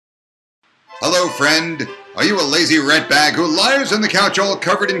Hello, friend. Are you a lazy ratbag who lies on the couch all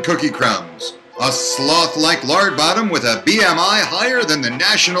covered in cookie crumbs? A sloth-like lard bottom with a BMI higher than the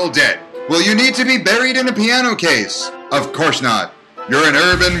national debt? Will you need to be buried in a piano case? Of course not. You're an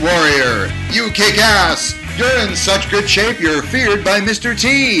urban warrior. You kick ass. You're in such good shape you're feared by Mr.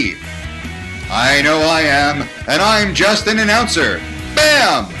 T. I know I am, and I'm just an announcer.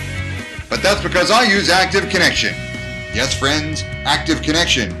 Bam! But that's because I use Active Connection. Yes, friends,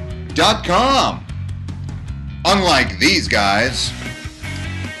 ActiveConnection.com. Unlike these guys.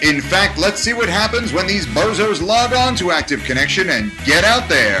 In fact, let's see what happens when these bozos log on to Active Connection and get out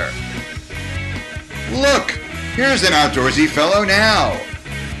there. Look, here's an outdoorsy fellow now.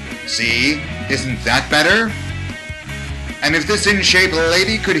 See, isn't that better? And if this in-shape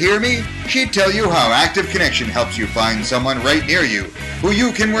lady could hear me, she'd tell you how Active Connection helps you find someone right near you who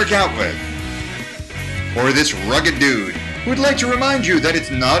you can work out with. Or this rugged dude who'd like to remind you that it's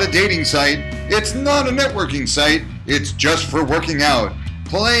not a dating site, it's not a networking site, it's just for working out,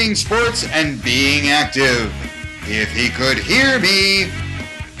 playing sports, and being active. If he could hear me.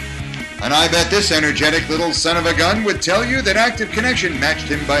 And I bet this energetic little son of a gun would tell you that Active Connection matched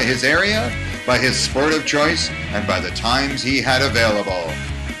him by his area, by his sport of choice, and by the times he had available.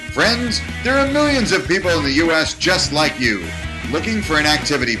 Friends, there are millions of people in the U.S. just like you, looking for an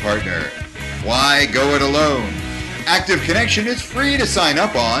activity partner. Why go it alone? Active Connection is free to sign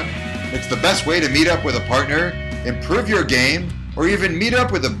up on. It's the best way to meet up with a partner, improve your game, or even meet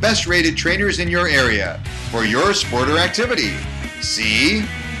up with the best-rated trainers in your area for your sport or activity. See?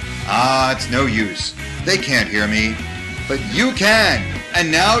 It's no use. They can't hear me. But you can.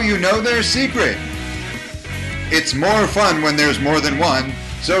 And now you know their secret. It's more fun when there's more than one.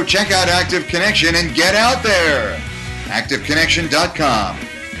 So check out Active Connection and get out there. ActiveConnection.com.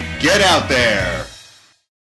 Get out there.